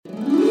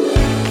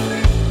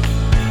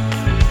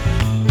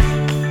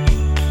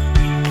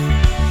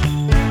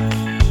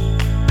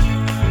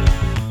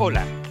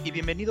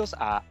Bienvenidos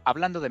a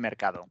Hablando de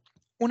Mercado,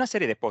 una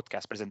serie de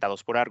podcasts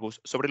presentados por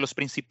Argus sobre los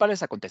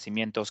principales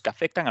acontecimientos que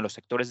afectan a los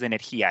sectores de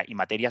energía y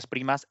materias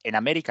primas en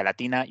América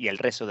Latina y el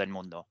resto del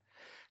mundo.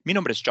 Mi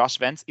nombre es Josh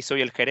Vance y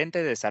soy el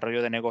gerente de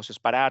desarrollo de negocios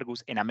para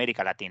Argus en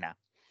América Latina.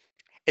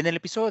 En el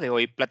episodio de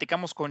hoy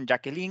platicamos con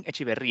Jacqueline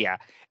Echeverría,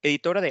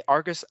 editora de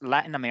Argus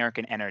Latin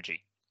American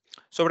Energy,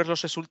 sobre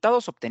los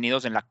resultados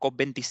obtenidos en la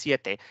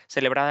COP27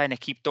 celebrada en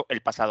Egipto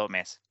el pasado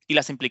mes y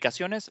las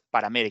implicaciones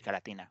para América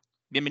Latina.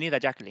 Bienvenida,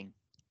 Jacqueline.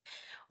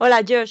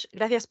 Hola Josh,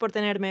 gracias por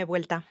tenerme de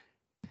vuelta.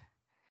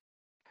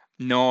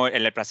 No,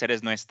 el placer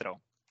es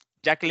nuestro.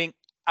 Jacqueline,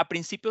 a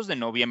principios de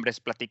noviembre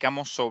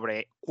platicamos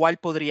sobre cuál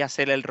podría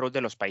ser el rol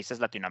de los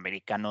países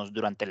latinoamericanos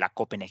durante la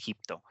COP en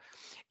Egipto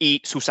y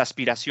sus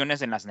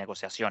aspiraciones en las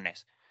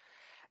negociaciones.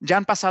 Ya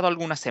han pasado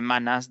algunas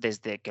semanas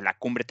desde que la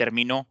cumbre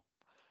terminó.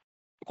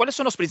 ¿Cuáles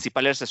son los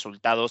principales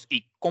resultados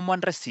y cómo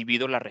han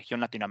recibido la región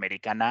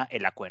latinoamericana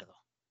el acuerdo?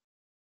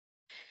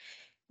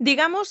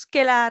 Digamos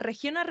que la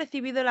región ha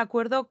recibido el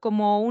acuerdo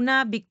como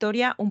una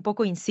victoria un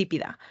poco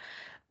insípida.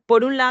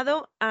 Por un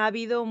lado, ha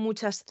habido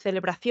muchas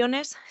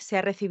celebraciones, se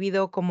ha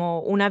recibido como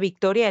una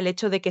victoria el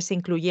hecho de que se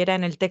incluyera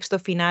en el texto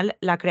final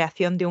la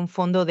creación de un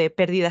fondo de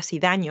pérdidas y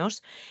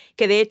daños,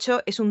 que de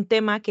hecho es un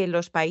tema que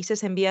los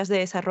países en vías de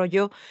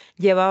desarrollo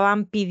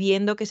llevaban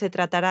pidiendo que se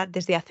tratara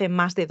desde hace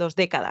más de 2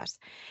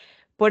 décadas.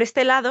 Por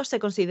este lado, se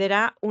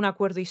considera un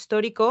acuerdo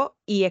histórico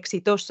y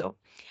exitoso.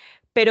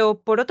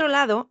 Pero, por otro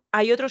lado,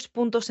 hay otros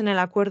puntos en el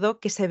acuerdo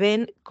que se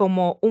ven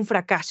como un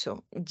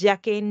fracaso, ya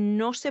que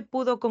no se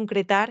pudo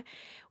concretar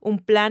un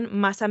plan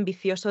más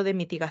ambicioso de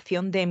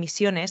mitigación de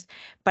emisiones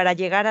para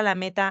llegar a la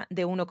meta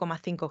de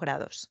 1,5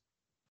 grados.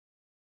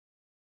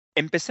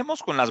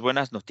 Empecemos con las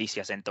buenas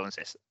noticias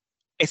entonces.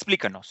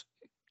 Explícanos,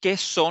 ¿qué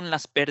son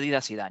las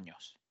pérdidas y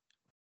daños?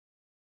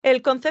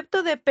 El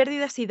concepto de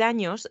pérdidas y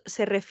daños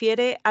se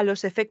refiere a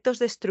los efectos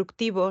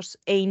destructivos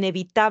e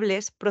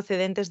inevitables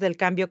procedentes del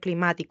cambio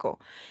climático.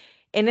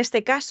 En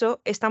este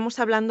caso, estamos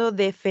hablando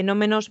de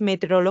fenómenos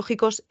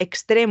meteorológicos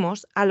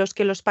extremos a los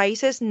que los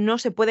países no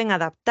se pueden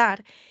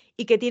adaptar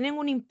y que tienen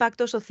un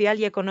impacto social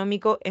y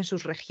económico en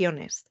sus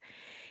regiones.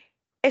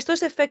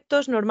 Estos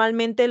efectos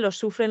normalmente los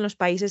sufren los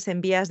países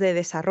en vías de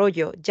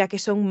desarrollo, ya que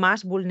son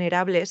más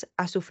vulnerables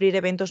a sufrir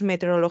eventos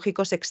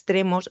meteorológicos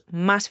extremos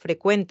más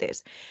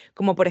frecuentes,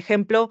 como por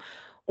ejemplo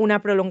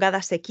una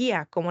prolongada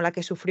sequía, como la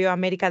que sufrió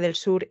América del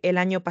Sur el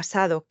año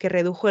pasado, que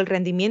redujo el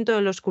rendimiento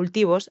de los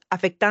cultivos,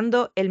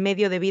 afectando el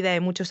medio de vida de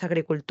muchos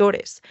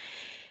agricultores.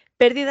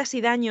 Pérdidas y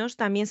daños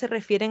también se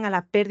refieren a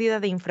la pérdida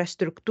de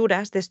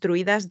infraestructuras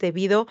destruidas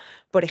debido,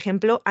 por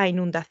ejemplo, a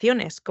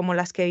inundaciones, como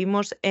las que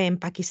vimos en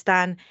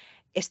Pakistán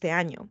este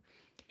año.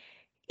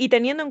 Y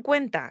teniendo en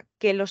cuenta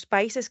que los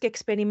países que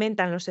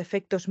experimentan los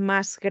efectos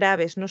más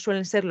graves no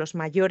suelen ser los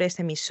mayores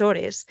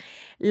emisores,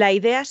 la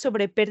idea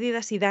sobre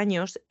pérdidas y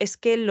daños es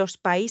que los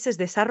países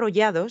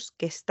desarrollados,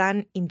 que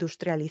están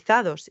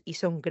industrializados y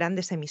son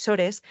grandes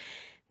emisores,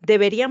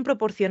 deberían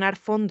proporcionar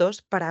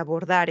fondos para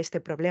abordar este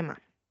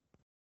problema.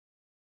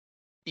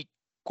 ¿Y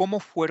cómo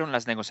fueron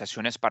las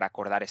negociaciones para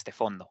acordar este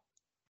fondo?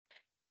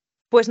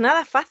 Pues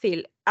nada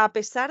fácil. A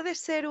pesar de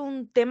ser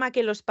un tema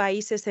que los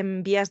países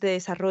en vías de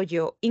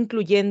desarrollo,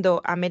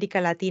 incluyendo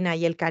América Latina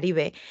y el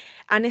Caribe,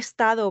 han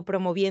estado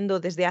promoviendo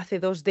desde hace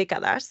 2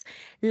 décadas,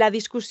 la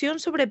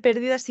discusión sobre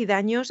pérdidas y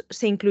daños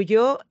se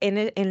incluyó en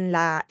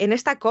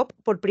esta COP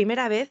por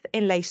primera vez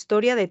en la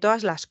historia de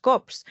todas las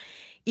COPs.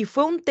 Y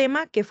fue un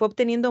tema que fue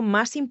obteniendo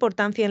más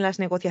importancia en las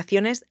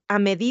negociaciones a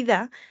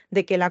medida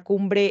de que la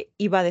cumbre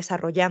iba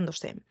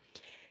desarrollándose.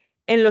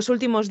 En los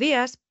últimos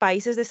días,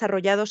 países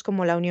desarrollados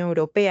como la Unión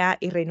Europea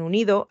y Reino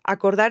Unido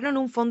acordaron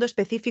un fondo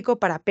específico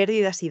para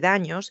pérdidas y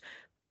daños,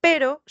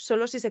 pero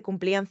solo si se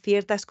cumplían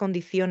ciertas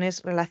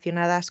condiciones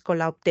relacionadas con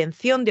la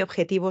obtención de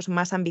objetivos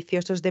más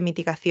ambiciosos de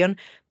mitigación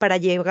para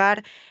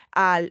llegar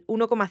al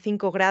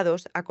 1,5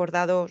 grados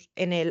acordados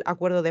en el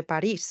Acuerdo de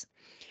París.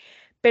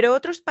 Pero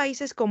otros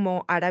países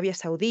como Arabia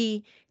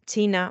Saudí,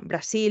 China,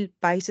 Brasil,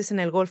 países en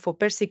el Golfo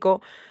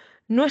Pérsico,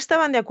 no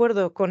estaban de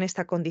acuerdo con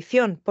esta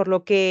condición, por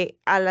lo que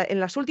en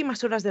las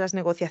últimas horas de las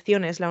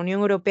negociaciones, la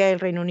Unión Europea y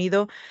el Reino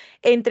Unido,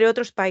 entre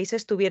otros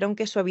países, tuvieron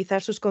que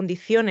suavizar sus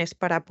condiciones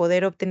para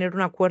poder obtener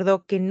un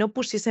acuerdo que no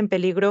pusiese en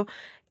peligro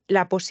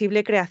la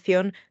posible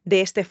creación de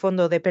este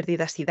fondo de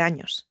pérdidas y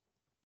daños.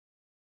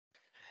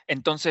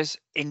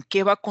 Entonces, ¿en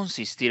qué va a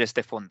consistir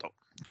este fondo?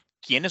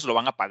 ¿Quiénes lo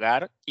van a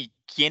pagar y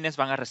quiénes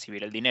van a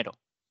recibir el dinero?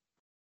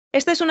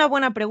 Esta es una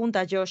buena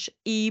pregunta, Josh,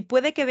 y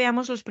puede que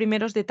veamos los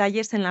primeros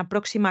detalles en la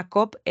próxima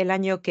COP el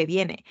año que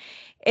viene.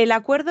 El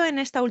acuerdo en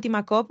esta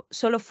última COP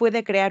solo fue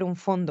de crear un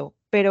fondo,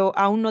 pero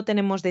aún no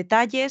tenemos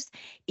detalles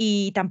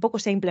y tampoco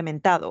se ha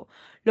implementado.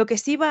 Lo que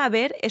sí va a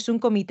haber es un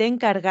comité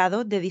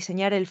encargado de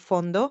diseñar el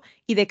fondo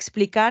y de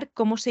explicar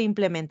cómo se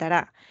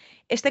implementará.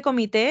 Este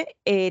comité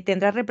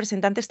tendrá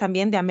representantes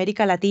también de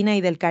América Latina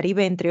y del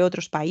Caribe, entre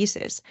otros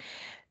países.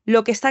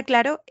 Lo que está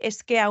claro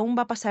es que aún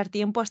va a pasar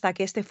tiempo hasta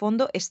que este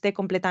fondo esté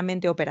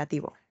completamente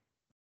operativo.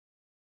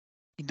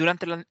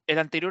 Durante el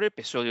anterior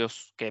episodio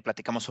que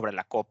platicamos sobre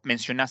la COP,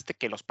 mencionaste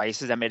que los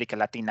países de América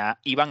Latina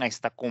iban a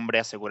esta cumbre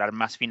a asegurar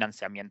más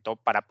financiamiento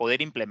para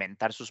poder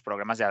implementar sus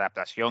programas de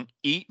adaptación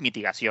y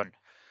mitigación.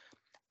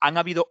 ¿Han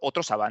habido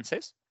otros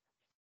avances?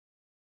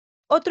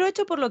 Otro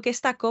hecho por lo que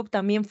esta COP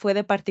también fue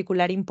de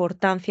particular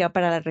importancia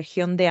para la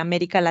región de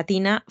América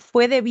Latina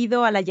fue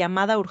debido a la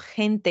llamada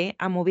urgente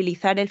a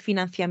movilizar el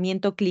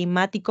financiamiento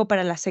climático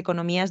para las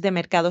economías de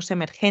mercados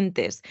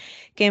emergentes,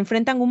 que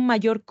enfrentan un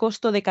mayor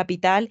costo de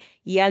capital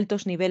y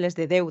altos niveles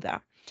de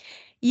deuda.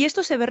 Y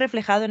esto se ve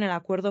reflejado en el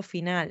acuerdo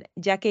final,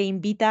 ya que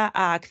invita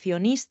a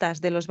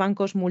accionistas de los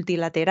bancos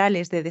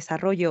multilaterales de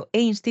desarrollo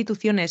e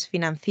instituciones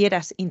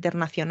financieras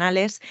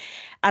internacionales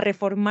a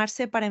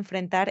reformarse para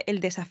enfrentar el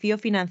desafío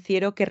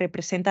financiero que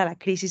representa la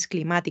crisis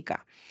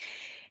climática.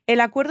 El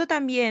acuerdo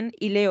también,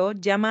 y leo,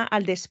 llama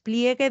al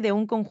despliegue de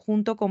un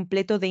conjunto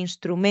completo de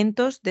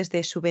instrumentos,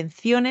 desde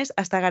subvenciones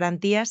hasta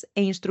garantías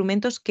e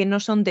instrumentos que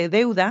no son de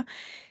deuda,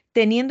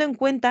 teniendo en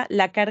cuenta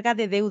la carga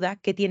de deuda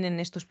que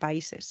tienen estos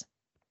países.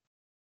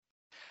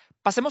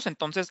 Pasemos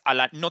entonces a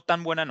la no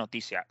tan buena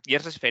noticia, y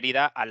es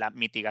referida a la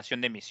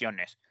mitigación de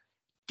emisiones.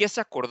 ¿Qué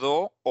se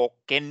acordó o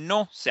qué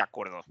no se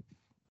acordó?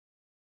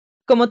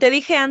 Como te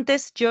dije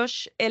antes,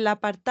 Josh, el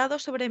apartado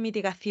sobre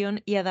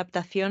mitigación y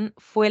adaptación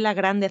fue la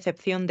gran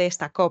decepción de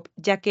esta COP,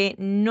 ya que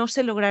no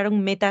se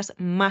lograron metas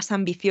más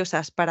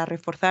ambiciosas para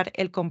reforzar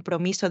el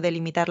compromiso de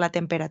limitar la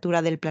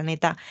temperatura del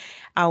planeta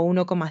a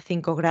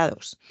 1,5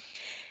 grados.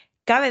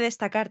 Cabe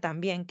destacar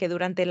también que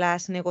durante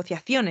las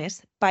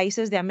negociaciones,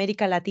 países de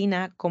América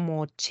Latina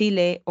como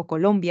Chile o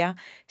Colombia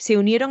se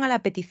unieron a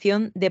la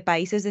petición de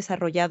países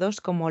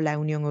desarrollados como la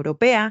Unión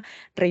Europea,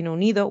 Reino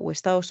Unido o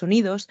Estados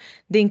Unidos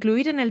de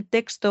incluir en el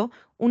texto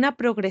una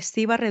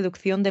progresiva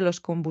reducción de los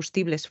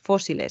combustibles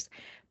fósiles,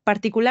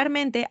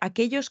 particularmente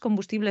aquellos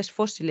combustibles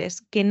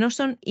fósiles que, no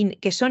son,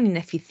 que son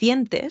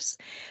ineficientes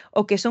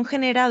o que son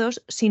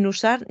generados sin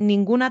usar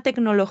ninguna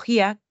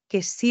tecnología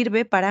que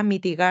sirve para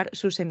mitigar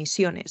sus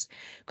emisiones,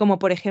 como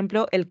por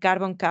ejemplo el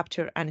Carbon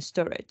Capture and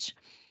Storage.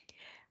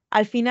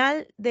 Al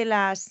final de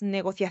las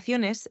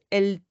negociaciones,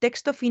 el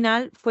texto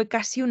final fue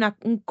casi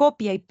un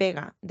copia y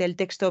pega del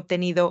texto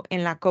obtenido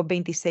en la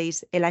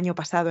COP26 el año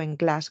pasado en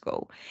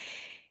Glasgow.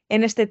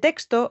 En este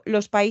texto,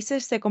 los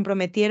países se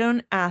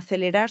comprometieron a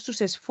acelerar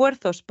sus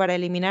esfuerzos para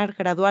eliminar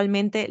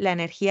gradualmente la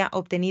energía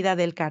obtenida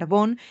del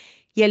carbón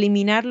y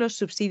eliminar los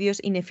subsidios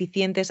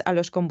ineficientes a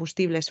los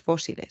combustibles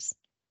fósiles.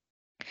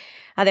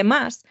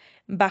 Además,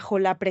 bajo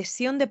la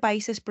presión de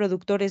países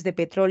productores de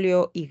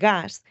petróleo y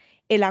gas,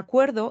 el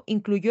acuerdo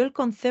incluyó el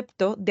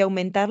concepto de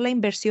aumentar la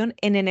inversión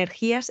en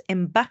energías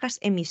en bajas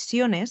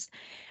emisiones,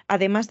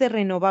 además de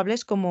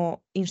renovables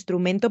como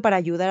instrumento para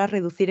ayudar a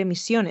reducir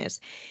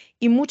emisiones.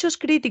 Y muchos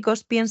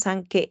críticos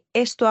piensan que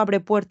esto abre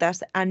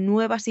puertas a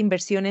nuevas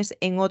inversiones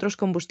en otros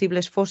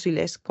combustibles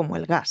fósiles como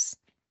el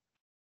gas.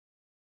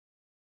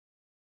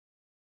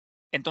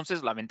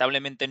 Entonces,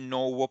 lamentablemente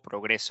no hubo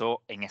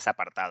progreso en ese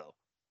apartado.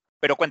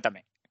 Pero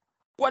cuéntame,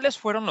 ¿cuáles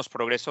fueron los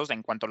progresos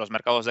en cuanto a los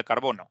mercados de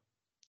carbono?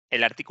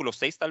 ¿El artículo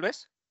 6, tal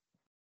vez?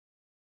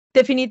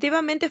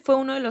 Definitivamente fue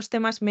uno de los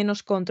temas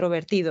menos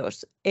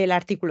controvertidos, el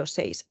artículo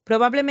 6.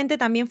 Probablemente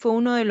también fue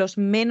uno de los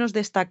menos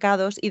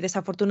destacados y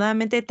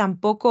desafortunadamente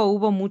tampoco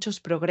hubo muchos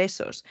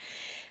progresos.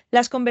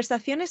 Las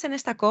conversaciones en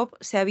esta COP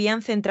se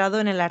habían centrado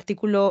en el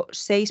artículo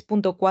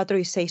 6.4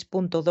 y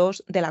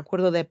 6.2 del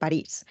Acuerdo de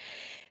París.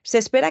 Se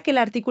espera que el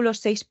artículo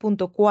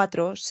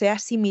 6.4 sea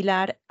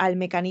similar al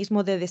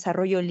mecanismo de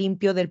desarrollo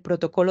limpio del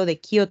Protocolo de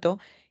Kioto,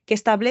 que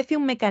establece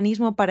un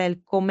mecanismo para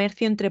el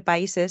comercio entre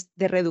países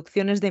de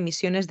reducciones de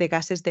emisiones de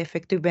gases de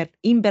efecto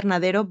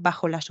invernadero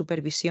bajo la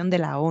supervisión de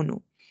la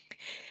ONU.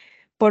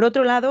 Por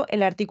otro lado,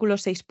 el artículo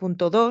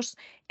 6.2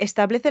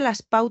 establece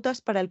las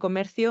pautas para el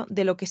comercio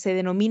de lo que se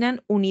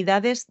denominan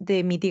unidades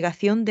de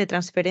mitigación de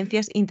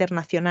transferencias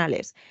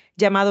internacionales,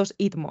 llamados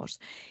ITMOs,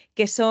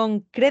 que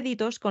son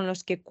créditos con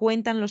los que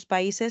cuentan los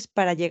países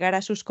para llegar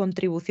a sus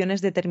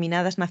contribuciones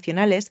determinadas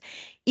nacionales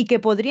y que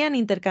podrían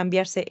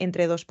intercambiarse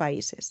entre dos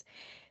países.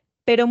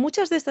 Pero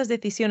muchas de estas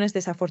decisiones,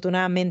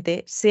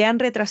 desafortunadamente, se han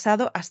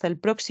retrasado hasta el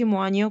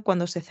próximo año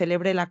cuando se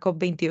celebre la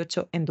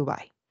COP28 en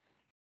Dubái.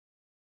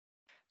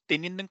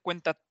 Teniendo en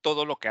cuenta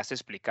todo lo que has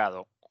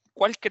explicado,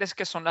 ¿cuál crees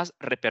que son las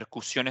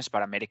repercusiones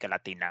para América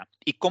Latina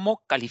y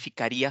cómo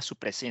calificaría su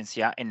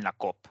presencia en la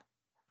COP?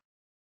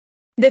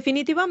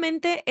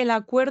 Definitivamente, el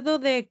acuerdo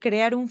de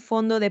crear un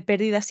fondo de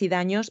pérdidas y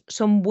daños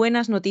son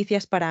buenas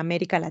noticias para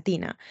América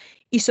Latina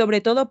y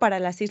sobre todo para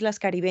las islas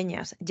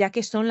caribeñas, ya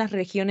que son las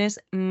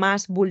regiones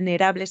más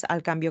vulnerables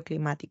al cambio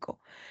climático.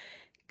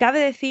 Cabe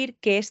decir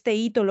que este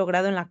hito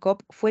logrado en la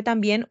COP fue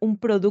también un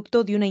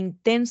producto de una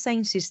intensa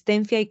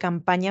insistencia y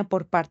campaña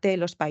por parte de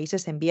los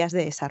países en vías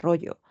de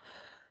desarrollo.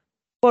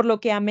 Por lo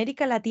que a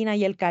América Latina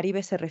y el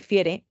Caribe se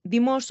refiere,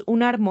 vimos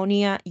una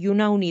armonía y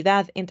una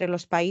unidad entre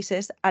los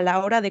países a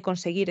la hora de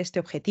conseguir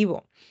este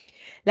objetivo.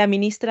 La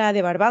ministra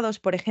de Barbados,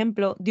 por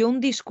ejemplo, dio un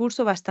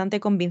discurso bastante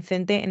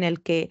convincente en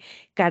el que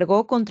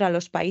cargó contra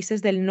los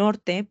países del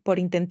norte por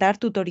intentar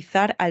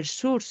tutorizar al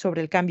sur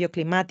sobre el cambio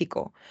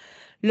climático.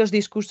 Los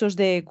discursos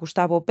de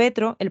Gustavo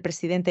Petro, el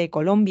presidente de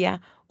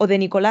Colombia, o de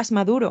Nicolás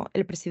Maduro,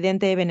 el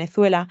presidente de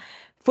Venezuela,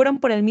 fueron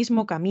por el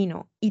mismo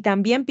camino y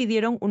también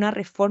pidieron una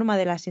reforma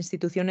de las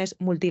instituciones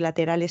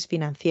multilaterales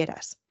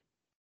financieras.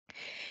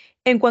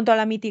 En cuanto a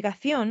la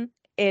mitigación,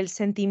 el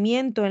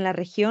sentimiento en la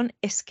región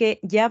es que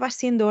ya va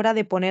siendo hora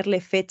de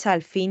ponerle fecha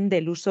al fin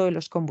del uso de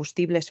los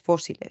combustibles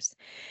fósiles.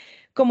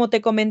 Como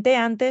te comenté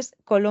antes,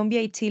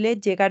 Colombia y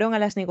Chile llegaron a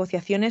las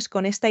negociaciones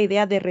con esta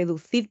idea de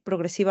reducir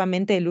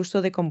progresivamente el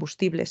uso de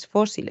combustibles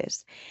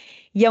fósiles.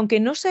 Y aunque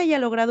no se haya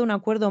logrado un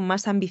acuerdo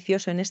más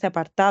ambicioso en este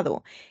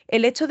apartado,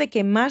 el hecho de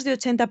que más de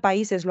 80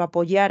 países lo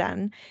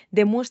apoyaran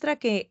demuestra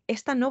que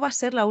esta no va a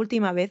ser la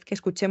última vez que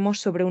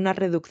escuchemos sobre una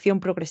reducción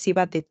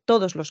progresiva de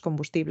todos los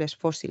combustibles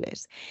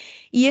fósiles.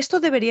 Y esto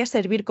debería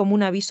servir como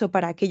un aviso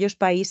para aquellos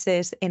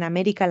países en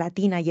América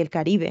Latina y el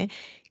Caribe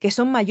que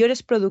son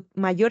mayores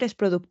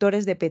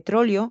productores de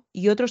petróleo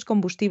y otros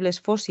combustibles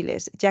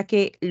fósiles, ya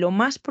que lo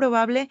más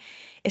probable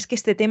es que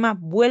este tema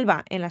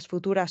vuelva en las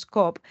futuras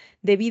COP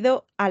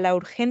debido a la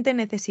urgente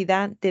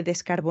necesidad de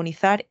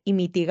descarbonizar y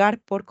mitigar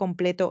por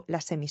completo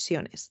las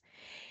emisiones.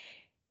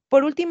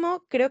 Por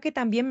último, creo que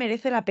también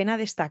merece la pena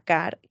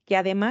destacar que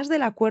además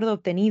del acuerdo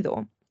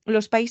obtenido,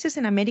 los países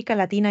en América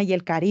Latina y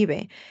el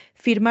Caribe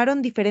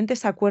firmaron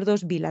diferentes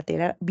acuerdos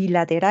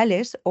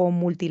bilaterales o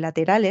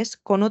multilaterales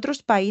con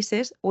otros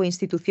países o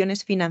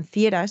instituciones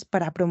financieras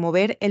para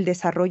promover el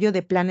desarrollo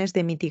de planes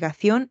de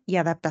mitigación y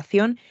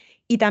adaptación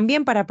y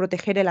también para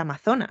proteger el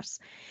Amazonas.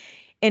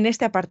 En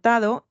este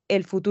apartado,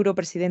 el futuro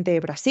presidente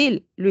de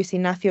Brasil, Luis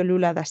Ignacio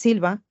Lula da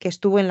Silva, que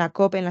estuvo en la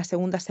COP en la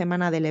segunda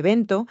semana del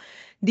evento,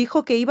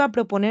 dijo que iba a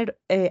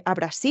proponer a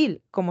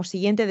Brasil como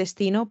siguiente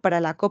destino para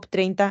la COP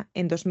 30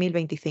 en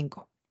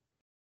 2025.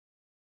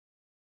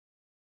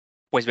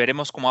 Pues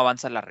veremos cómo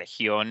avanza la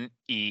región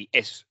y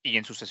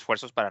en sus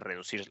esfuerzos para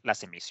reducir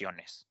las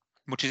emisiones.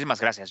 Muchísimas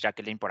gracias,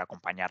 Jacqueline, por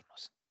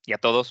acompañarnos. Y a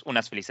todos,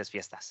 unas felices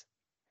fiestas.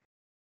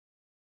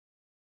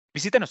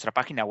 Visita nuestra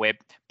página web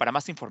para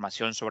más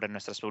información sobre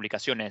nuestras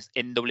publicaciones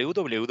en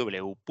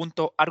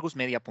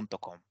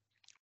www.argusmedia.com.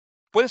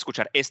 Puede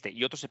escuchar este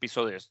y otros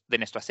episodios de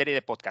nuestra serie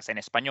de podcasts en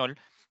español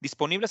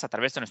disponibles a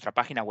través de nuestra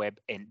página web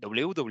en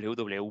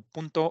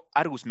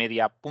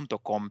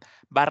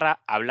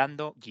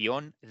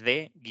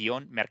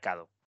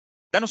www.argusmedia.com/hablando-de-mercado.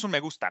 Danos un me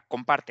gusta,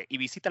 comparte y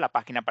visita la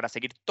página para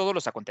seguir todos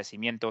los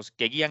acontecimientos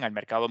que guían al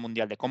mercado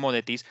mundial de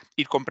commodities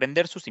y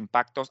comprender sus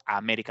impactos a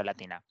América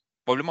Latina.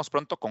 Volvemos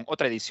pronto con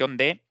otra edición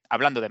de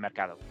Hablando de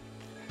Mercado.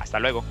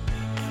 Hasta luego.